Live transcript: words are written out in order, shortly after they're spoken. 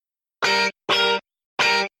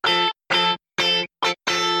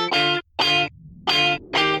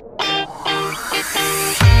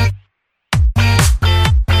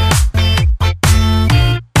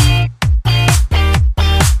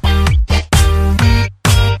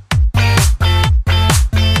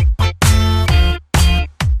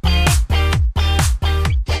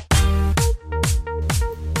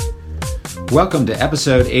Welcome to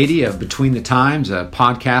episode 80 of Between the Times, a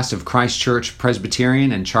podcast of Christ Church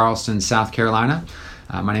Presbyterian in Charleston, South Carolina.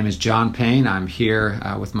 My name is John Payne. I'm here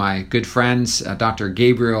with my good friends, Dr.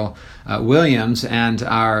 Gabriel Williams, and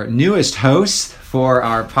our newest host for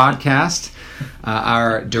our podcast,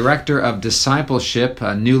 our Director of Discipleship,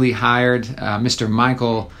 newly hired Mr.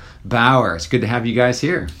 Michael Bauer. It's good to have you guys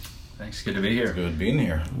here. Thanks. Good to be here. Good being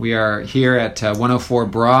here. We are here at 104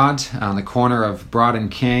 Broad on the corner of Broad and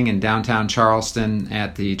King in downtown Charleston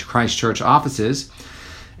at the Christ Church offices.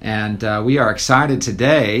 And we are excited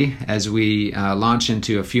today as we launch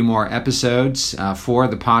into a few more episodes for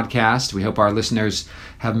the podcast. We hope our listeners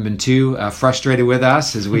haven't been too frustrated with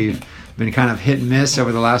us as we've been kind of hit and miss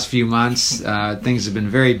over the last few months. Things have been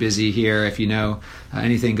very busy here. If you know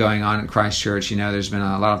anything going on at Christ Church, you know there's been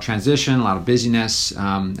a lot of transition, a lot of busyness,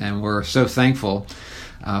 and we're so thankful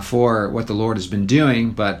for what the Lord has been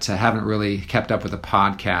doing, but haven't really kept up with the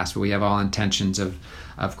podcast. But we have all intentions of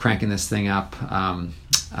cranking this thing up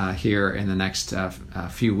here in the next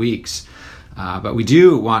few weeks. But we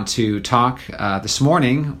do want to talk this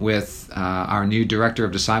morning with our new Director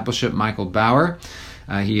of Discipleship, Michael Bauer.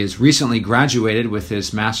 He has recently graduated with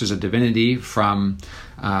his Master's of Divinity from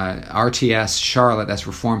RTS Charlotte, that's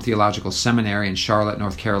Reformed Theological Seminary in Charlotte,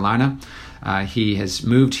 North Carolina. He has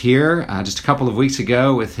moved here just a couple of weeks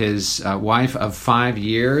ago with his wife of 5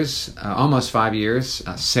 years, almost 5 years,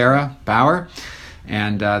 Sarah Bauer.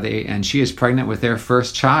 And she is pregnant with their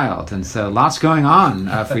first child, and so lots going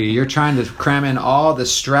on for you. You're trying to cram in all the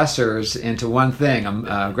stressors into one thing: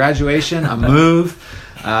 graduation, a move,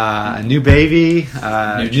 a new baby,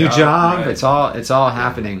 new job. Right. It's all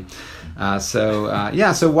happening.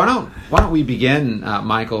 So why don't we begin,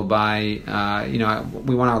 Michael? By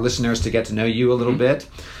we want our listeners to get to know you a little bit.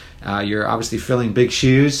 You're obviously filling big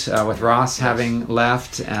shoes with Ross having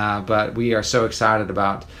left, but we are so excited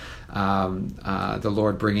about the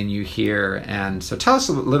Lord bringing you here. And so tell us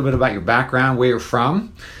a little bit about your background, where you're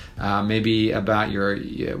from, maybe about where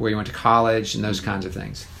you went to college and those kinds of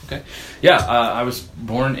things. Okay. Yeah, I was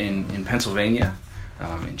born in Pennsylvania,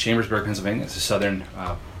 in Chambersburg, Pennsylvania. It's the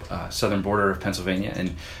southern border of Pennsylvania,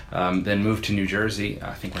 and then moved to New Jersey,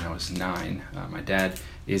 I think when I was 9. My dad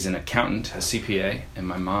is an accountant, a CPA, and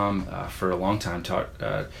my mom for a long time taught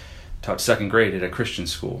second grade at a Christian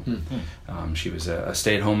school. Mm-hmm. She was a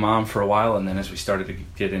stay-at-home mom for a while, and then as we started to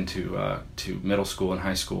get into to middle school and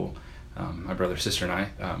high school, my brother, sister, and I,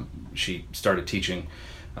 she started teaching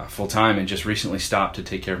full-time and just recently stopped to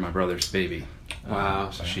take care of my brother's baby.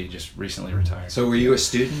 Wow. So she just recently retired. So were you a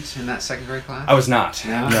student in that second grade class? I was not.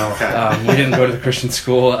 No. Okay. We didn't go to the Christian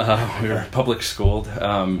school. We were public schooled.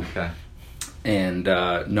 Okay. And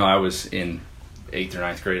no, I was in 8th or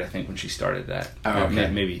 9th grade, I think, when she started that. Oh, okay.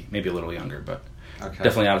 Maybe a little younger, but okay.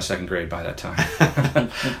 Definitely out of second grade by that time.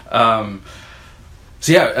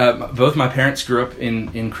 Both my parents grew up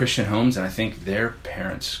in Christian homes, and I think their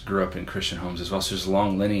parents grew up in Christian homes as well. So there's a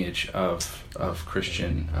long lineage of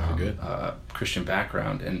Christian Christian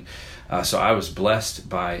background, and so I was blessed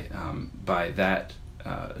by that.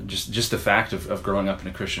 Just the fact of growing up in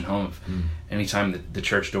a Christian home. Anytime the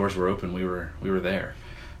church doors were open, we were there.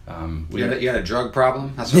 You had a drug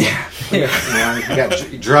problem? That's what you got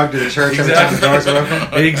drugged to the church every time the doors were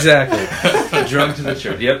open? Exactly. Drugged to the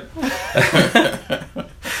church, yep.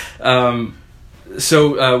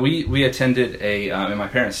 So we attended and my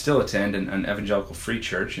parents still attend an evangelical free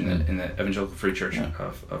church in the Evangelical Free Church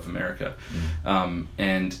of America.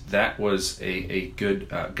 And that was a good,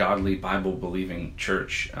 godly, Bible-believing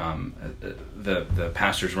church. The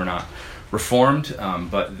pastors were not Reformed,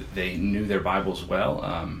 but they knew their Bibles well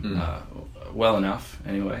enough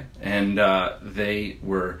anyway, and they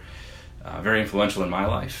were very influential in my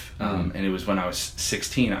life. And it was when I was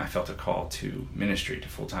 16 I felt a call to ministry, to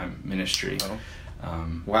full-time ministry.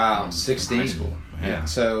 Wow, 16. High school. Yeah.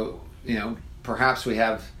 So perhaps we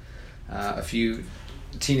have a few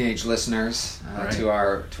teenage listeners to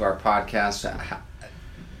our podcast.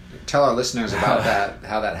 Tell our listeners about that,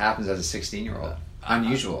 how that happens as a 16-year-old.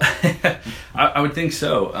 Unusual. I would think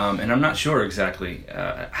so, and I'm not sure exactly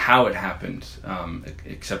how it happened,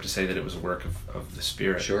 except to say that it was a work of the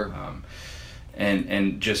Spirit. Sure.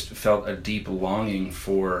 And just felt a deep longing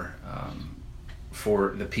for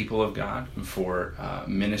the people of God, for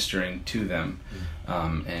ministering to them,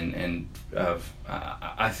 I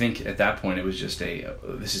think at that point it was just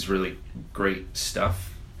this is really great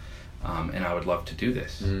stuff and I would love to do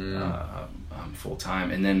this full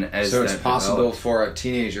time. And then so it's possible for a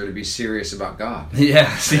teenager to be serious about God.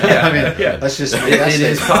 Yes, yeah. I mean, let's just make that it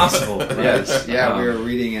is possible. Yes, yeah. We were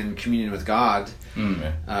reading in Communion with God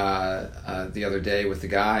the other day with the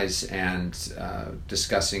guys, and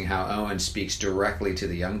discussing how Owen speaks directly to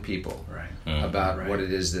the young people about what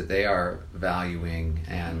it is that they are valuing,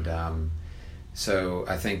 and so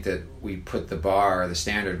I think that we put the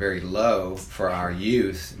standard very low for our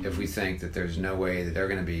youth if we think that there's no way that they're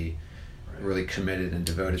going to be really committed and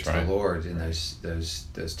devoted to the Lord in those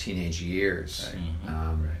teenage years.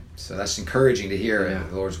 So that's encouraging to hear that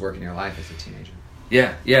the Lord's work in your life as a teenager.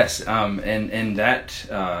 Yeah. Yes. And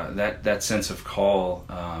that sense of call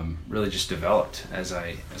really just developed as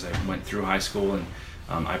I went through high school, and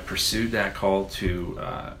I pursued that call to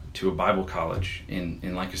a Bible college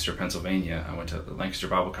in Lancaster, Pennsylvania. I went to Lancaster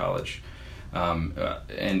Bible College,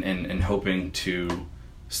 and hoping to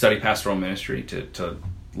study pastoral ministry, to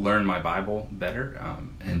learn my Bible better,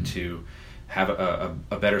 and to have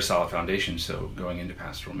a better solid foundation. So going into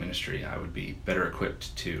pastoral ministry, I would be better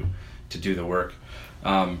equipped to do the work.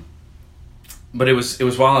 But it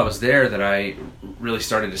was while I was there that I really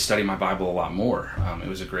started to study my Bible a lot more. It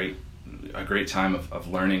was a great time of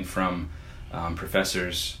learning from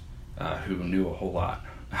professors who knew a whole lot,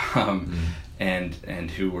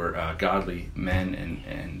 and who were godly men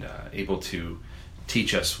and able to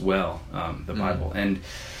teach us well the Bible. And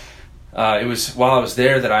it was while I was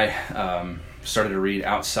there that I started to read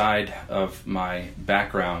outside of my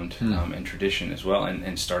background and tradition as well,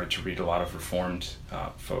 and started to read a lot of Reformed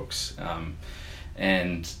folks.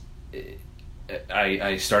 And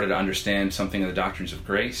I started to understand something of the doctrines of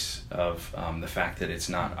grace, of the fact that it's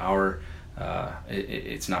not our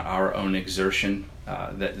own exertion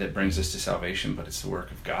that brings us to salvation, but it's the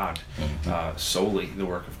work of God, solely the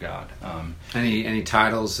work of God. Any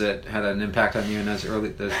titles that had an impact on you in those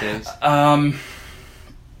days?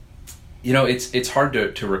 It's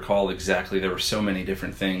hard to recall exactly. There were so many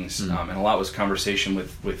different things, and a lot was conversation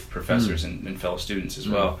with professors and fellow students as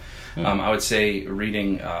well. I would say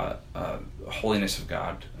reading Holiness of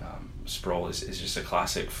God, Sproul is just a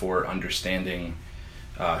classic for understanding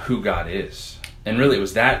who God is, and really it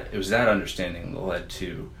was that understanding that led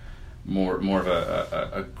to more of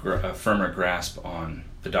a firmer grasp on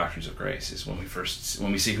the doctrines of grace. Is when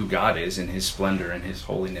we see who God is in His splendor and His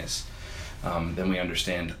holiness. Then we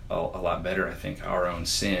understand a lot better, I think, our own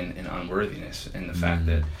sin and unworthiness, and the fact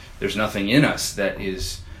that there's nothing in us that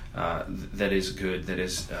is good, that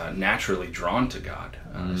is naturally drawn to God,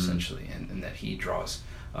 essentially, and that He draws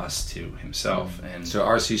us to Himself. And so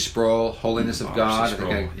R.C. Sproul, Holiness of God, Sproul,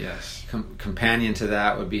 I think yes. Companion to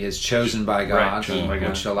that would be his Chosen by God,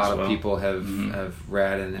 which a lot of people have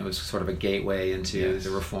read, and it was sort of a gateway into the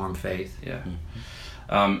Reformed faith. Yeah.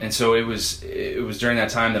 And so it was during that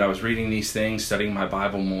time that I was reading these things, studying my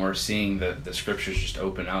Bible more, seeing the scriptures just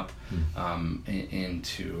open up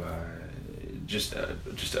into just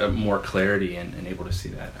a more clarity and able to see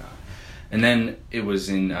that. And then it was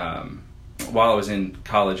while I was in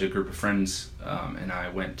college, a group of friends and I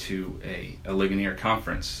went to a Ligonier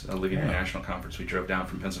conference, a Ligonier National Conference. We drove down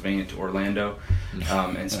from Pennsylvania to Orlando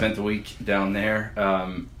and spent the week down there.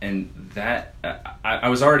 And that I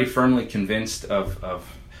was already firmly convinced of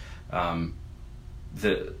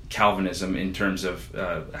the Calvinism in terms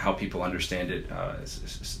of how people understand it,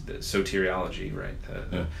 the soteriology, right?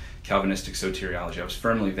 The Calvinistic soteriology. I was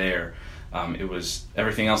firmly there. It was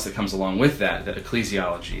everything else that comes along with that, the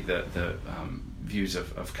ecclesiology, the views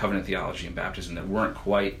of covenant theology and baptism that weren't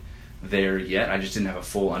quite there yet. I just didn't have a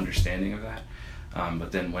full understanding of that.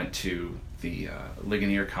 But then went to the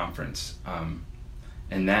Ligonier conference,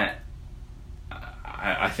 and that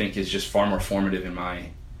I think is just far more formative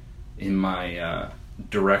in my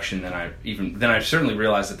direction than I certainly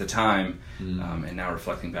realized at the time, and now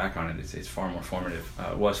reflecting back on it, it's far more formative.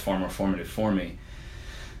 Was far more formative for me.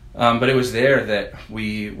 But it was there that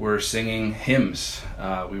we were singing hymns.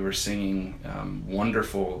 We were singing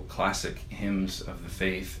wonderful classic hymns of the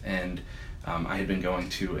faith, and I had been going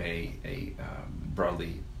to a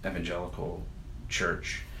broadly evangelical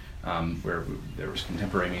church where there was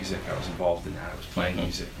contemporary music. I was involved in that. I was playing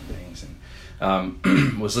music and things,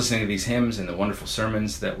 and was listening to these hymns and the wonderful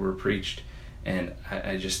sermons that were preached. And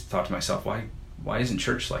I just thought to myself, why isn't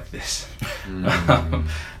church like this?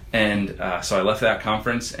 And so I left that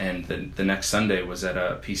conference, and the next Sunday was at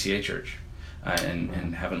a PCA church,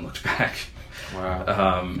 and haven't looked back.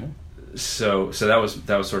 Wow. So that was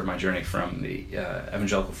sort of my journey from the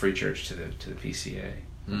Evangelical Free Church to the PCA.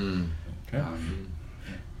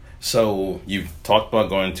 So you've talked about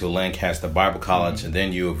going to Lancaster Bible College, and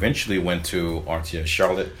then you eventually went to RTS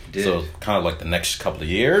Charlotte. Did. So kind of like the next couple of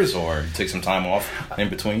years, or you take some time off in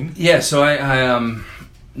between? Yeah, so I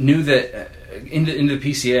knew that into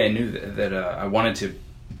the PCA, I knew that I wanted to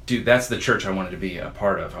do. That's the church I wanted to be a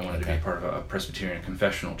part of. I wanted to be a part of a Presbyterian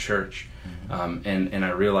confessional church, and I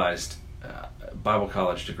realized Bible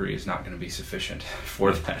college degree is not going to be sufficient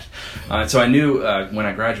for that. So I knew when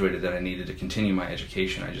I graduated that I needed to continue my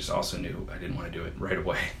education. I just also knew I didn't want to do it right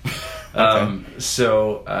away.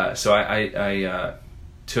 So I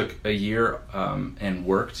took a year and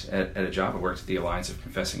worked at a job. I worked at the Alliance of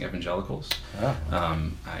Confessing Evangelicals. Oh.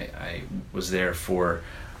 I was there for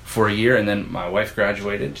a year, and then my wife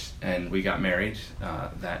graduated, and we got married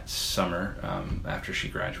that summer after she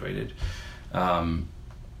graduated.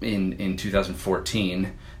 In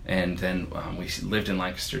 2014, and then we lived in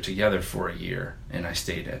Lancaster together for a year, and I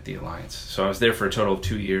stayed at the Alliance. So I was there for a total of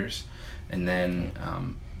 2 years, and then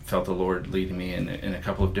felt the Lord leading me in a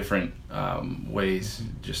couple of different ways,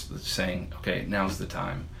 just saying, okay, now's the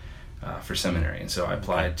time for seminary. And so I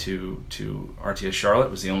applied to RTS Charlotte.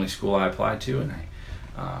 Was the only school I applied to, and I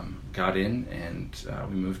got in, and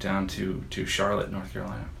we moved down to Charlotte, North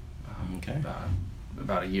Carolina.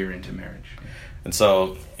 About a year into marriage. And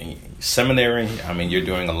so, in seminary, I mean, you're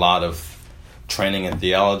doing a lot of training in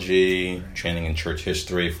theology, training in church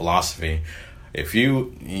history, philosophy.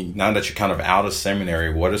 Now that you're kind of out of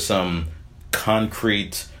seminary, what are some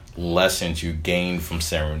concrete lessons you gained from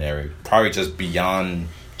seminary? Probably just beyond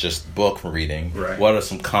just book reading. Right. What are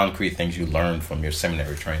some concrete things you learned from your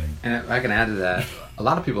seminary training? And if I can add to that, a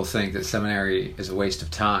lot of people think that seminary is a waste of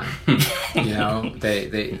time.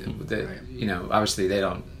 They obviously they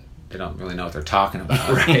don't really know what they're talking about.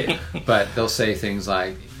 Right. But they'll say things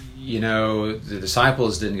like, the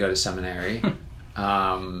disciples didn't go to seminary.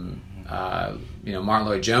 Martin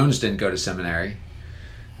Lloyd Jones didn't go to seminary.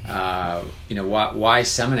 Why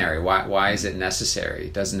seminary? Why is it necessary?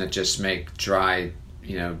 Doesn't it just make dry,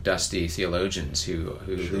 dusty theologians who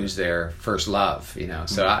lose their first love?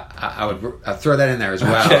 So I would throw that in there as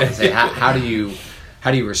well. Okay. And say how do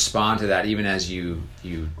you respond to that, even as you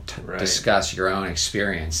Right. discuss your own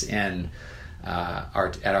experience at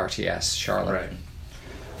RTS Charlotte?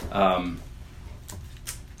 Right.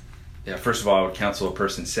 First of all, I would counsel a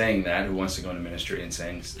person saying that, who wants to go into ministry and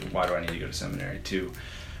saying, why do I need to go to seminary, to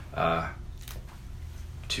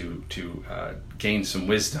gain some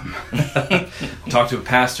wisdom. Talk to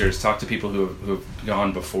pastors, talk to people who have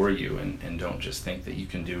gone before you, and don't just think that you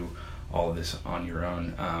can do all of this on your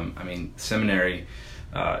own. Seminary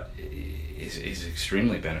is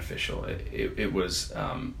extremely beneficial. It was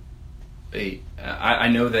I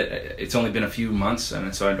know that it's only been a few months,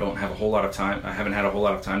 and so I don't have a whole lot of time. I haven't had a whole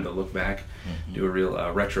lot of time to look back, do a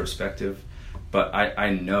real retrospective. But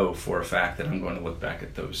I know for a fact that I'm going to look back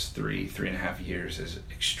at those 3.5 years as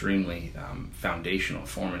extremely foundational,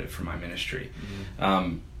 formative for my ministry.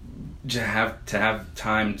 To have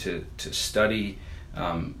time to study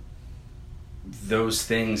those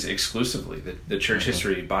things exclusively, the church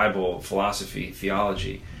history, Bible, philosophy,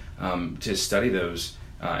 theology, to study those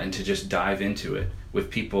and to just dive into it with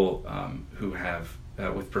people who have,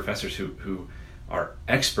 with professors who are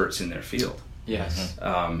experts in their field. Yes.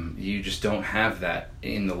 You just don't have that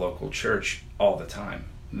in the local church all the time.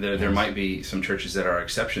 There might be some churches that are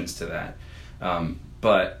exceptions to that,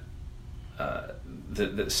 but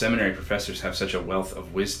the seminary professors have such a wealth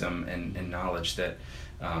of wisdom and knowledge that,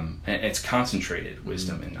 and it's concentrated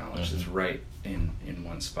wisdom and knowledge that's right in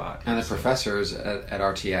one spot. And the professors at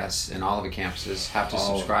RTS and all of the campuses have to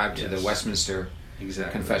subscribe to the Westminster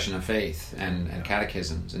Confession of Faith and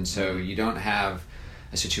catechisms, and so you don't have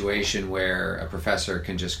a situation where a professor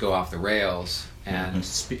can just go off the rails and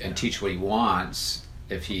teach what he wants.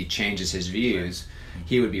 If he changes his views,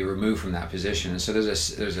 he would be removed from that position. And so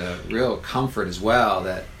there's a real comfort as well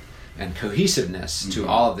and cohesiveness to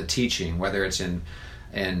all of the teaching, whether it's in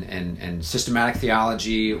systematic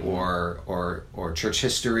theology or church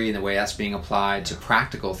history and the way that's being applied to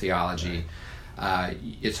practical theology.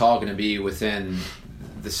 It's all going to be within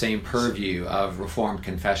the same purview of Reformed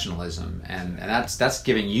confessionalism, and that's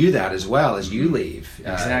giving you that as well as you leave.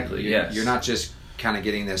 Exactly. Yes. You're not just kind of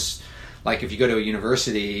getting this, like if you go to a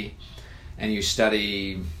university and you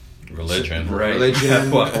study religion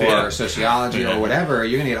or sociology or whatever,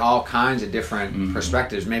 you're going to get all kinds of different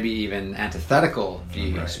perspectives, maybe even antithetical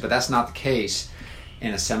views. But that's not the case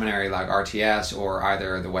in a seminary like RTS or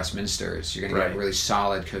either the Westminsters. You're going to get a really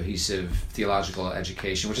solid, cohesive theological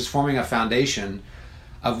education, which is forming a foundation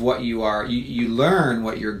of what you are. You learn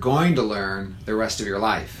what you're going to learn the rest of your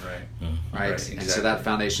life. Right. Right. Exactly. And so that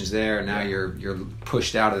foundation's there, and now you're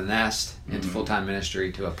pushed out of the nest into full-time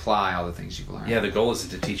ministry to apply all the things you've learned. Yeah, the goal isn't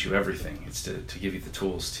to teach you everything. It's to give you the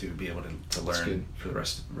tools to be able to learn for the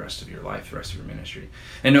rest of your life, the rest of your ministry.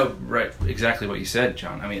 And no, right, exactly what you said,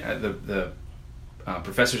 John. I mean, the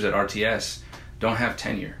professors at RTS don't have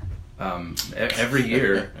tenure. Every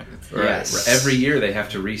year, every year they have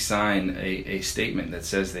to re-sign a statement that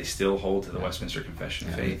says they still hold to the Westminster Confession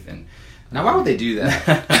of Faith. And now, why would they do that?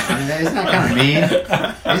 I mean, isn't that kind of mean?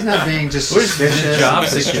 Isn't that being just suspicious, job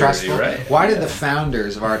distrustful? security, right? Why did the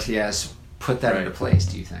founders of RTS put that into place,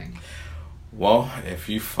 do you think? Well, if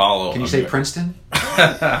you follow... Can you say Princeton?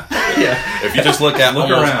 Yeah. If you just look at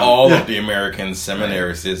almost around. all of the American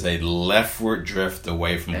seminaries, there's a leftward drift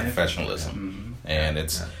away from professionalism. And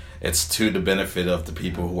it's to the benefit of the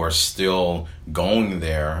people who are still going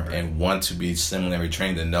there and want to be seminary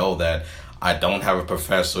trained to know that I don't have a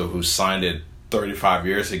professor who signed it 35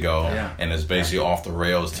 years ago and is basically off the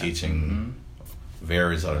rails teaching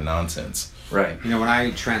various other nonsense. Right. You know, when I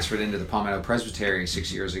transferred into the Palmetto Presbytery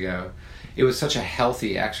 6 years ago, it was such a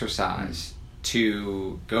healthy exercise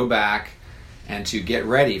to go back and to get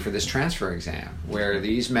ready for this transfer exam, where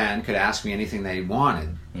these men could ask me anything they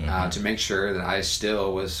wanted to make sure that I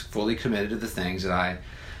still was fully committed to the things that I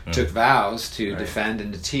took vows to defend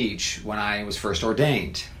and to teach when I was first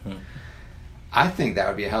ordained. I think that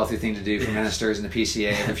would be a healthy thing to do for ministers in the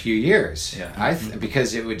PCA in a few years.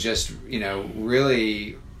 Because it would just,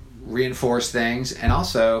 really reinforce things, and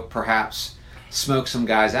also perhaps smoke some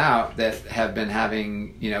guys out that have been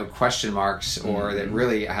having, question marks, or that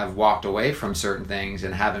really have walked away from certain things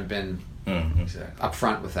and haven't been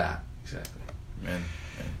upfront with that. Exactly. Man.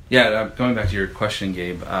 Yeah, going back to your question,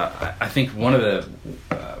 Gabe, I think one of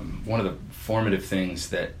the formative things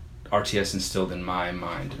that RTS instilled in my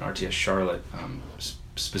mind, and RTS Charlotte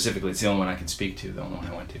specifically, it's the only one I can speak to, the only one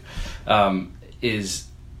I went to, is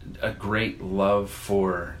a great love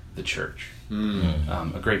for the church,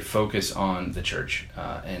 a great focus on the church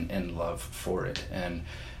and love for it. And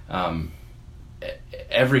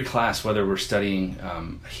every class, whether we're studying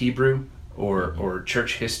Hebrew or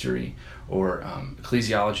church history or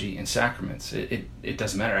ecclesiology and sacraments, it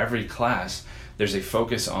doesn't matter. Every class, there's a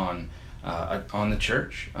focus on the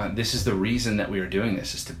church. This is the reason that we are doing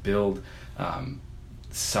this, is to build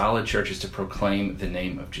solid churches to proclaim the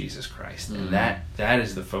name of Jesus Christ. And that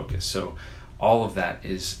is the focus. So all of that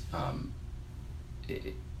is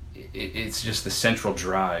it's just the central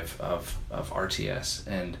drive of RTS,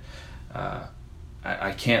 and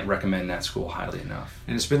I can't recommend that school highly enough.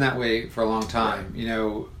 And it's been that way for a long time.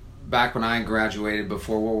 Back when I graduated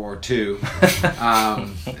before World War II,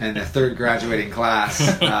 and the third graduating class,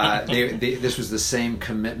 this was the same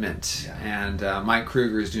commitment. And Mike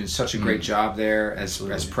Kruger is doing such a great job there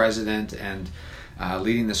as president, and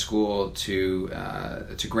leading the school to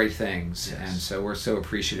great things. Yes. And so we're so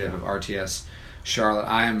appreciative of RTS Charlotte.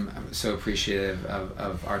 I am so appreciative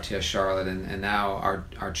of RTS Charlotte, and now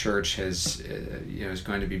our church is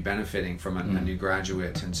going to be benefiting from a new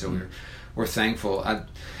graduate, and so we're thankful.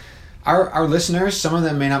 Our listeners, some of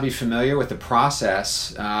them may not be familiar with the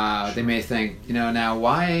process. They may think, now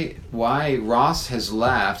why Ross has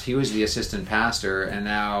left. He was the assistant pastor, and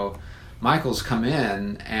now Michael's come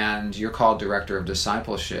in, and you're called director of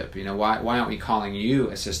discipleship. Why aren't we calling you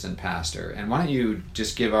assistant pastor? And why don't you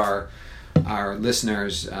just give our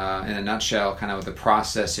listeners, in a nutshell, kind of the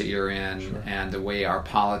process that you're in and the way our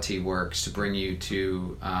polity works to bring you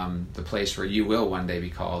to the place where you will one day be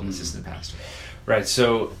called assistant pastor. Right.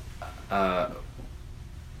 So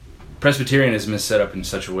Presbyterianism is set up in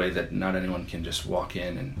such a way that not anyone can just walk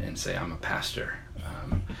in and say, I'm a pastor.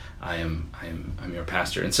 I'm your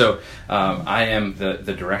pastor. And so I am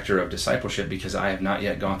the director of discipleship because I have not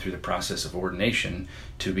yet gone through the process of ordination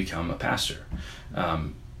to become a pastor.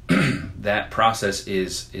 That process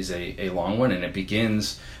is a long one, and it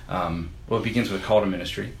begins with a call to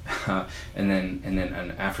ministry, and then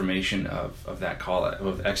an affirmation of that call,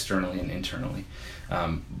 both externally and internally.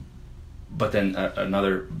 But then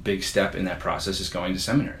another big step in that process is going to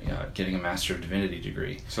seminary, getting a Master of Divinity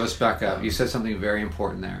degree. So let's back up. You said something very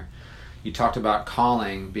important there. You talked about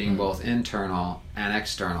calling being both internal and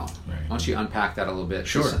external. Right. Why don't you unpack that a little bit?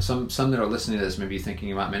 Sure. Some that are listening to this may be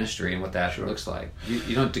thinking about ministry and what that looks like.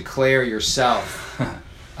 You don't declare yourself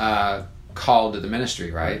called to the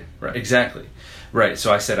ministry, right? Right. Exactly. Right.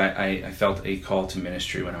 So I said I felt a call to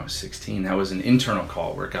ministry when I was 16. That was an internal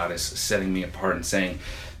call where God is setting me apart and saying,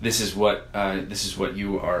 this is what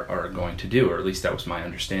you are going to do, or at least that was my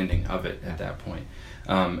understanding of it at that point.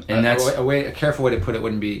 And that's a careful way to put it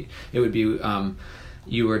would be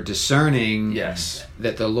you were discerning Yes.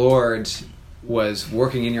 that the Lord was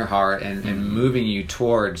working in your heart and moving you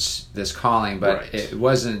towards this calling, but Right. it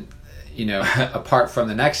wasn't, apart from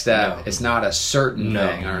the next step, No. it's not a certain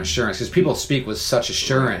thing or assurance, because people speak with such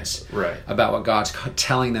assurance Right. about what God's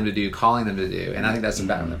telling them to do, calling them to do, and I think that's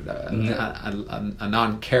about a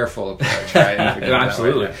non-careful approach, right?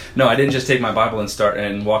 Absolutely. Right. No, I didn't just take my Bible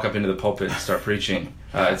and walk up into the pulpit and start preaching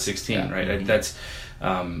at 16, right? That's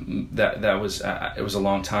that was it was a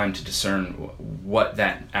long time to discern what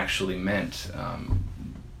that actually meant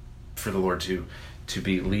for the Lord to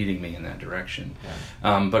be leading me in that direction.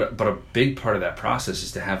 But a big part of that process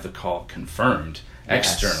is to have the call confirmed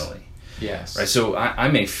externally. Yes. Right. So I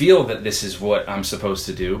may feel that this is what I'm supposed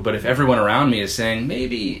to do, but if everyone around me is saying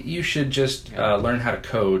maybe you should just learn how to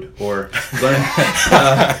code, or learn,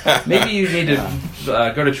 maybe you need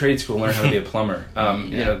to go to trade school, learn how to be a plumber,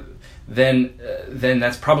 then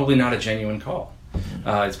that's probably not a genuine call.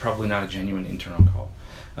 It's probably not a genuine internal call.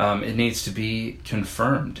 It needs to be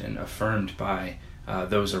confirmed and affirmed by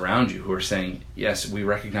those around you who are saying, yes, we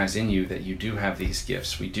recognize in you that you do have these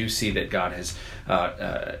gifts. We do see that God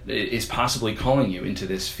is possibly calling you into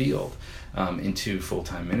this field, into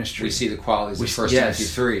full-time ministry. We see the qualities of 1 Timothy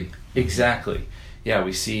 3. Exactly. Yeah,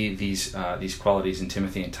 we see these qualities in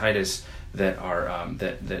Timothy and Titus that are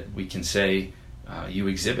that we can say you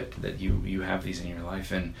exhibit, that you have these in your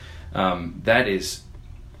life, and that is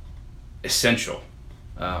essential.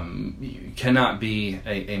 You cannot be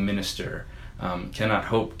a minister, cannot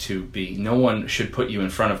hope to be. No one should put you in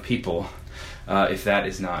front of people if that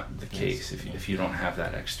is not the case, if you don't have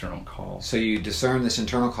that external call. So you discern this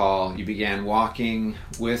internal call. You began walking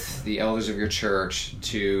with the elders of your church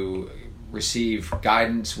to receive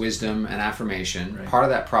guidance, wisdom, and affirmation. Right. Part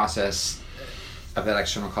of that process of that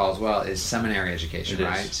external call as well is seminary education, It is.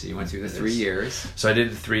 right? So you went through the It 3 is. years. So I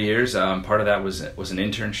did the 3 years. Part of that was an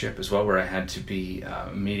internship as well, where I had to be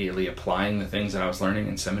immediately applying the things that I was learning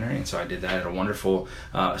in seminary. And so I did that at a wonderful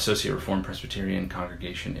Associate Reformed Presbyterian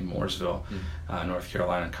congregation in Mooresville, North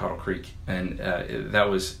Carolina, Cottle Creek. And that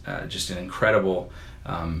was just an incredible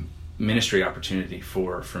ministry opportunity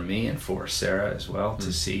for me and for Sarah as well,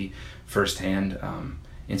 to see firsthand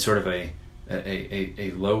in sort of a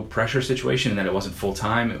low pressure situation, and that it wasn't full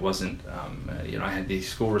time. It wasn't, I had these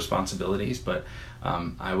school responsibilities, but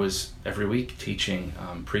I was every week teaching,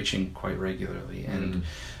 preaching quite regularly, and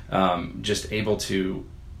just able to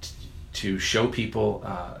show people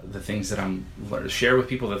the things that share with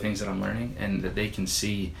people the things that I'm learning, and that they can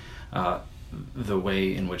see the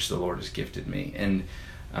way in which the Lord has gifted me, and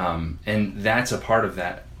that's a part of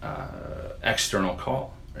that external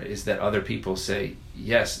call, right? Is that other people say,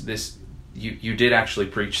 yes, this. You did actually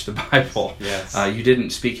preach the Bible. Yes. You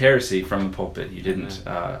didn't speak heresy from the pulpit. You didn't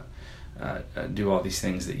do all these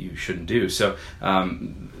things that you shouldn't do. So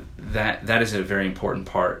that is a very important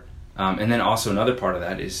part. And then also another part of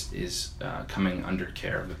that is coming under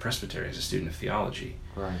care of the presbytery as a student of theology.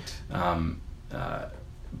 Right.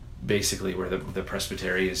 Basically, where the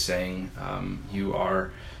presbytery is saying you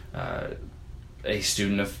are a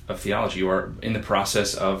student of theology. You are in the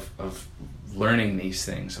process of learning these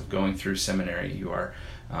things, of going through seminary. You are,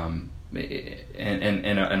 and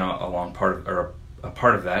a long part or a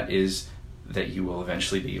part of that is that you will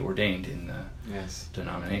eventually be ordained in the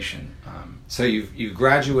denomination. So you've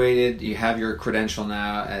graduated. You have your credential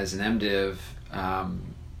now as an MDiv,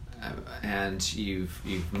 and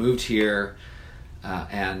you've moved here,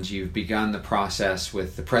 and you've begun the process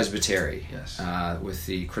with the presbytery, with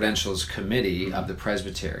the credentials committee of the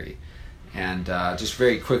presbytery. And just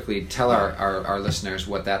very quickly, tell our listeners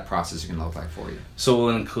what that process is going to look like for you. So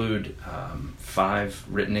we'll include 5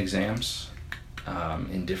 written exams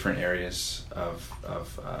in different areas of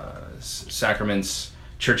sacraments,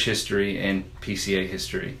 church history, and PCA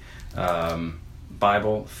history,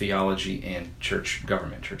 Bible, theology, and church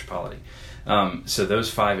government, church polity. So those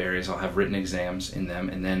 5 areas, I'll have written exams in them,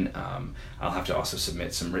 and then I'll have to also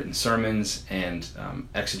submit some written sermons and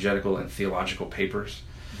exegetical and theological papers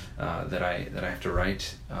that I have to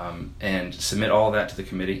write, and submit all of that to the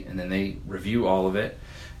committee, and then they review all of it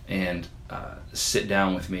and sit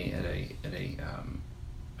down with me at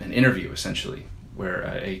an interview, essentially, where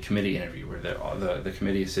a committee interview, where the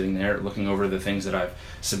committee is sitting there looking over the things that I've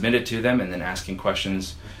submitted to them and then asking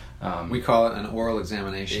questions. We call it an oral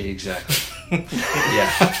examination. Exactly.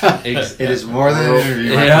 Yeah. It is more than an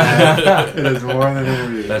interview. It is more than an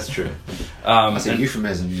interview. That's true. That's a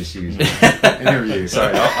euphemism you just used. Interview.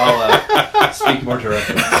 Sorry, I'll speak more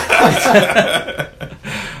directly.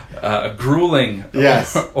 A grueling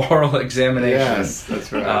oral examination. Yes,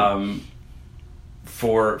 that's right.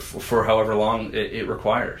 for however long it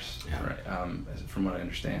requires, Yeah. right? From what I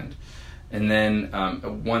understand. And then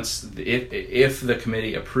if the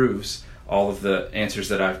committee approves all of the answers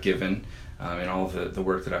that I've given and all of the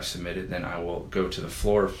work that I've submitted, then I will go to the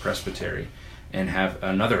floor of presbytery and have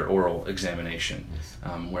another oral examination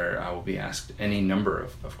where I will be asked any number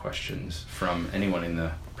of questions from anyone in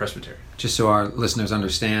the presbytery. Just so our listeners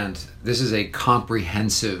understand, this is a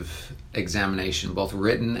comprehensive examination, both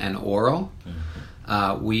written and oral.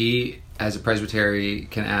 We, as a presbytery,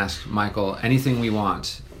 can ask Michael anything we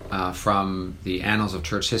want from the annals of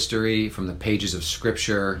church history, from the pages of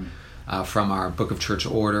Scripture, from our book of church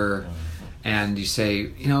order. And you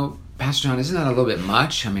say, Pastor John, isn't that a little bit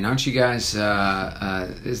much? I mean, aren't you guys,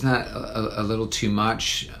 isn't that a little too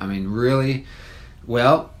much? I mean, really?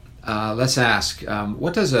 Well, let's ask,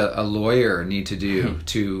 what does a lawyer need to do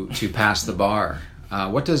to pass the bar?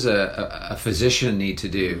 What does a physician need to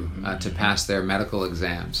do to pass their medical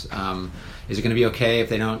exams? Is it going to be okay if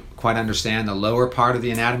they don't quite understand the lower part of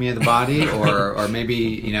the anatomy of the body, or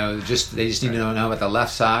maybe they just need to know about the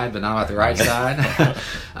left side but not about the right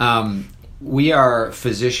side? We are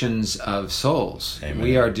physicians of souls. Amen.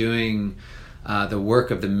 We are doing the work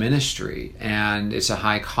of the ministry, and it's a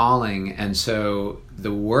high calling, and so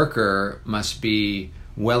the worker must be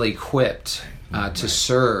well equipped to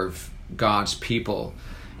serve God's people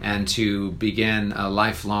and to begin a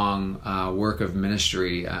lifelong work of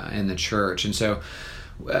ministry in the church. And so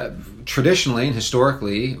traditionally and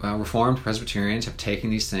historically, Reformed Presbyterians have taken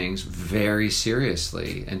these things very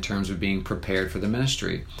seriously in terms of being prepared for the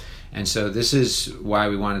ministry. And so this is why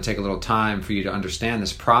we want to take a little time for you to understand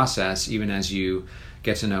this process, even as you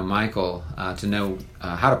get to know Michael, to know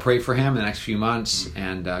how to pray for him in the next few months,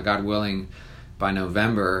 and God willing, by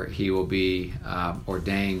November, he will be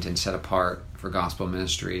ordained and set apart for gospel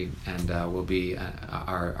ministry, and will be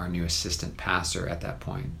our new assistant pastor at that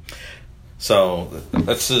point. So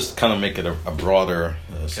let's just kind of make it a broader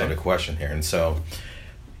sort of question here. And so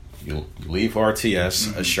you leave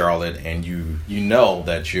RTS Charlotte, and you know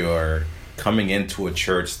that you're coming into a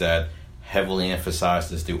church that heavily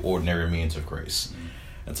emphasizes the ordinary means of grace.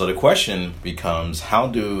 And so the question becomes, how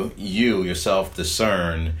do you yourself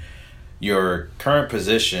discern your current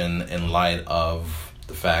position in light of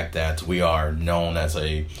the fact that we are known as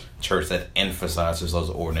a church that emphasizes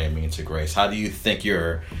those ordinary means of grace? How do you think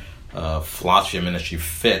your philosophy of ministry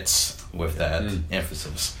fits with that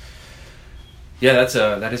emphasis? Yeah,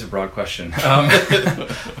 that is a broad question.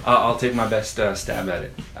 I'll take my best stab at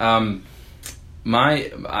it.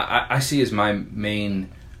 I see as my main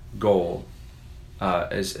goal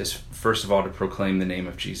is first of all to proclaim the name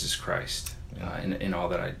of Jesus Christ in all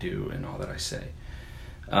that I do and all that I say,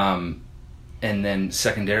 and then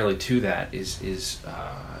secondarily to that is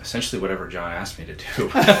essentially whatever John asked me to do.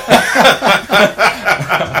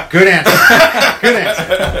 Good answer. Good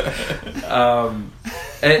answer.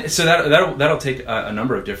 And so that'll take a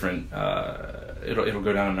number of different. It'll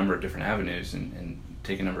go down a number of different avenues and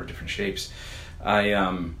take a number of different shapes. I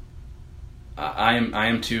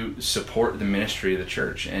am to support the ministry of the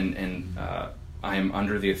church, and I am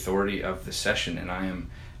under the authority of the session, and I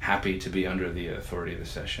am happy to be under the authority of the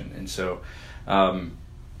session. And so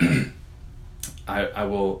I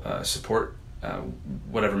will support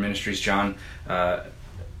whatever ministries John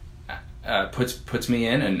puts me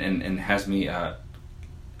in and has me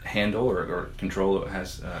handle or control,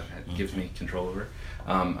 gives me control over.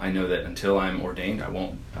 I know that until I'm ordained, I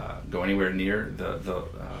won't go anywhere near the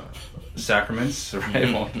sacraments.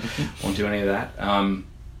 Right? won't do any of that.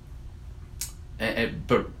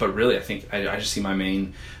 But really, I think I just see my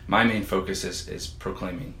main focus is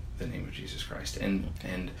proclaiming the name of Jesus Christ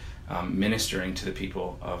and ministering to the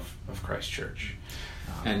people of Christ Church.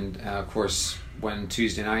 And of course, when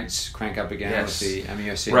Tuesday nights crank up again with the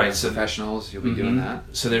MUSC professionals, you'll be doing that.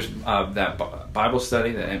 So there's that Bible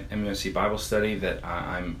study, the MUSC Bible study, that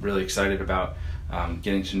I'm really excited about,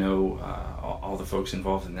 getting to know all the folks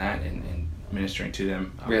involved in that and ministering to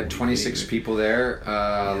them. We had 26 people there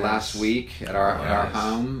last week at our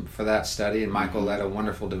home for that study, and Michael led a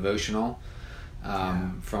wonderful devotional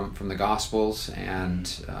from the Gospels,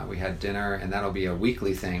 and we had dinner, and that'll be a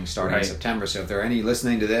weekly thing starting in September. So if there are any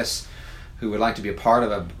listening to this who would like to be a part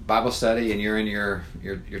of a Bible study, and you're in your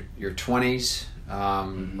 20s,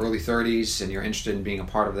 early 30s, and you're interested in being a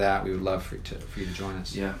part of that, we would love for you to join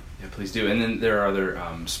us. Yeah, please do. And then there are other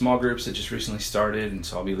small groups that just recently started, and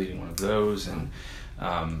so I'll be leading one of those. And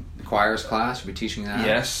the choirs class, we'll be teaching that.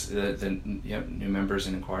 Yes, the new members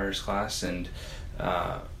in the choirs class, and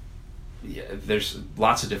there's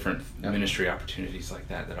lots of different ministry opportunities like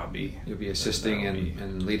that I'll be. You'll be assisting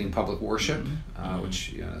and leading public worship,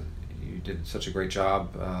 which you did such a great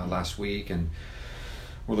job last week, and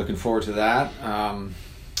we're looking forward to that.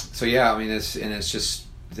 So yeah, I mean, it's just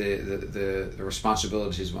the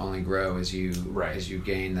responsibilities will only grow as you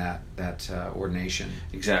gain that ordination.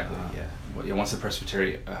 Exactly. Well, once the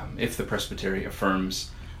presbytery, if the presbytery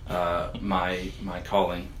affirms my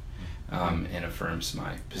calling and affirms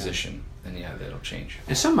my position, then that'll change.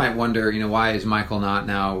 And some might wonder, why is Michael not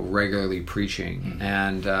now regularly preaching? Mm-hmm.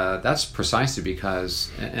 And that's precisely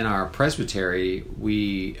because in our presbytery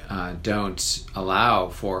we don't allow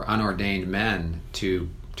for unordained men to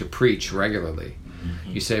preach regularly.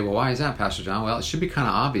 Mm-hmm. You say, well, why is that, Pastor John? Well, it should be kind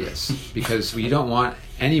of obvious because you don't want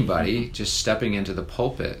anybody just stepping into the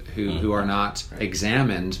pulpit who are not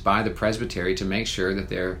examined by the presbytery to make sure that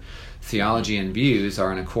their theology and views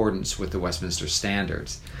are in accordance with the Westminster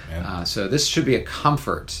Standards. Yeah. So this should be a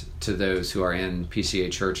comfort to those who are in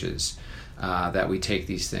PCA churches that we take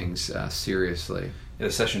these things seriously. Yeah,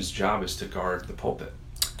 the session's job is to guard the pulpit.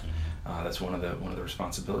 That's one of the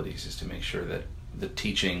responsibilities, is to make sure that the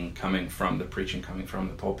preaching coming from the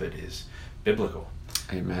pulpit is biblical.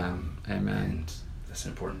 Amen. Amen. And that's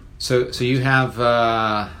important. So you have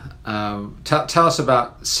tell us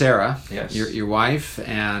about Sarah, yes, your wife,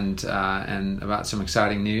 and about some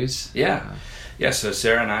exciting news. Yeah. So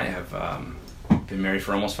Sarah and I have been married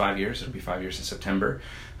for almost 5 years. It'll be 5 years in September.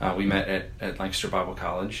 We met at Lancaster Bible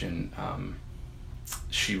College, and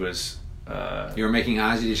she was. You were making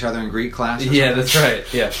eyes at each other in Greek class? Yeah, that's right.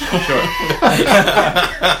 Yeah, sure.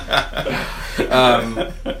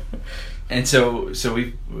 And so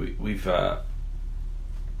we've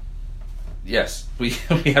yes, we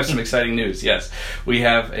have some exciting news. Yes, we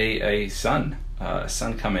have a son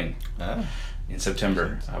coming in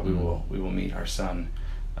September. We will meet our son.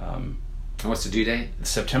 And what's the due date?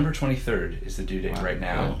 September 23rd is the due date right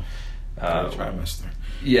now. Trimester.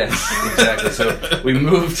 Yes, exactly. So we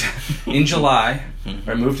moved in July,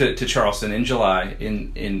 or moved to Charleston in July,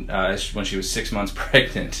 in when she was 6 months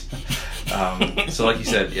pregnant. So like you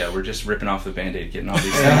said, we're just ripping off the Band-Aid, getting all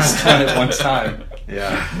these things done at one time.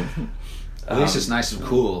 Yeah. At least it's nice and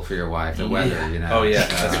cool for your wife, the weather, Oh yeah,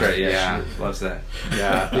 that's right. Yeah, she loves that.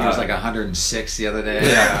 Yeah, I think it was like 106 the other day.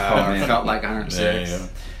 Yeah, it felt like 106. Yeah.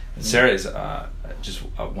 Sarah is just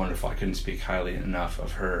wonderful. I couldn't speak highly enough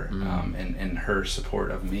of her, and her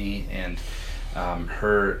support of me, and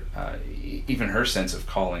her even her sense of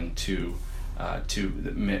calling to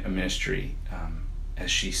the ministry,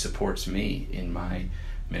 as she supports me in my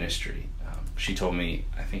ministry. She told me,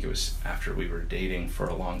 I think it was after we were dating for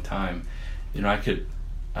a long time, I could.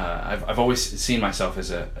 I've always seen myself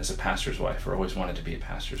as a pastor's wife, or always wanted to be a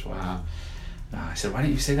pastor's wife. Wow. I said, why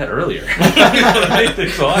didn't you say that earlier?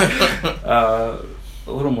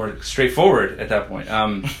 A little more straightforward at that point.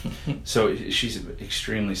 So she's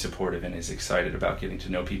extremely supportive and is excited about getting to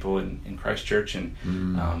know people in Christ Church, and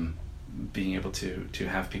being able to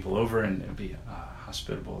have people over and be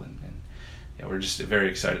hospitable. And we're just very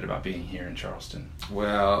excited about being here in Charleston.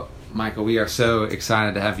 Well, Michael, we are so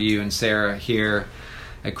excited to have you and Sarah here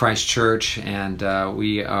at Christ Church, and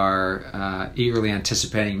we are eagerly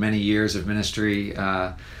anticipating many years of ministry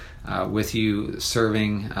with you,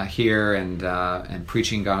 serving here and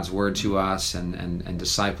preaching God's word to us, and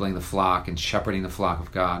discipling the flock and shepherding the flock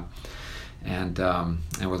of God. And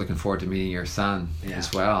we're looking forward to meeting your son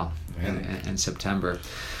as well in September.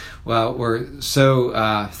 Well, we're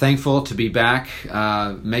so thankful to be back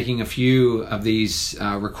making a few of these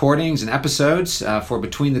recordings and episodes for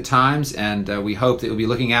Between the Times, and we hope that you'll be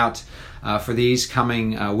looking out for these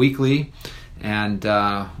coming weekly. And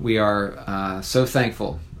we are so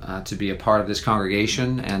thankful to be a part of this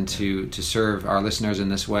congregation and to serve our listeners in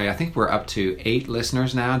this way. I think we're up to 8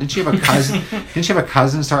 listeners now. Didn't you have a cousin? Didn't you have a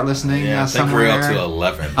cousin start listening somewhere? I think we're up to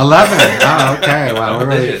 11. 11. Oh, okay. Wow,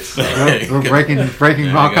 we're breaking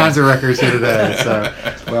all kinds of records here today. So,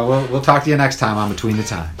 well, we'll talk to you next time on Between the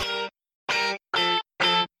Times.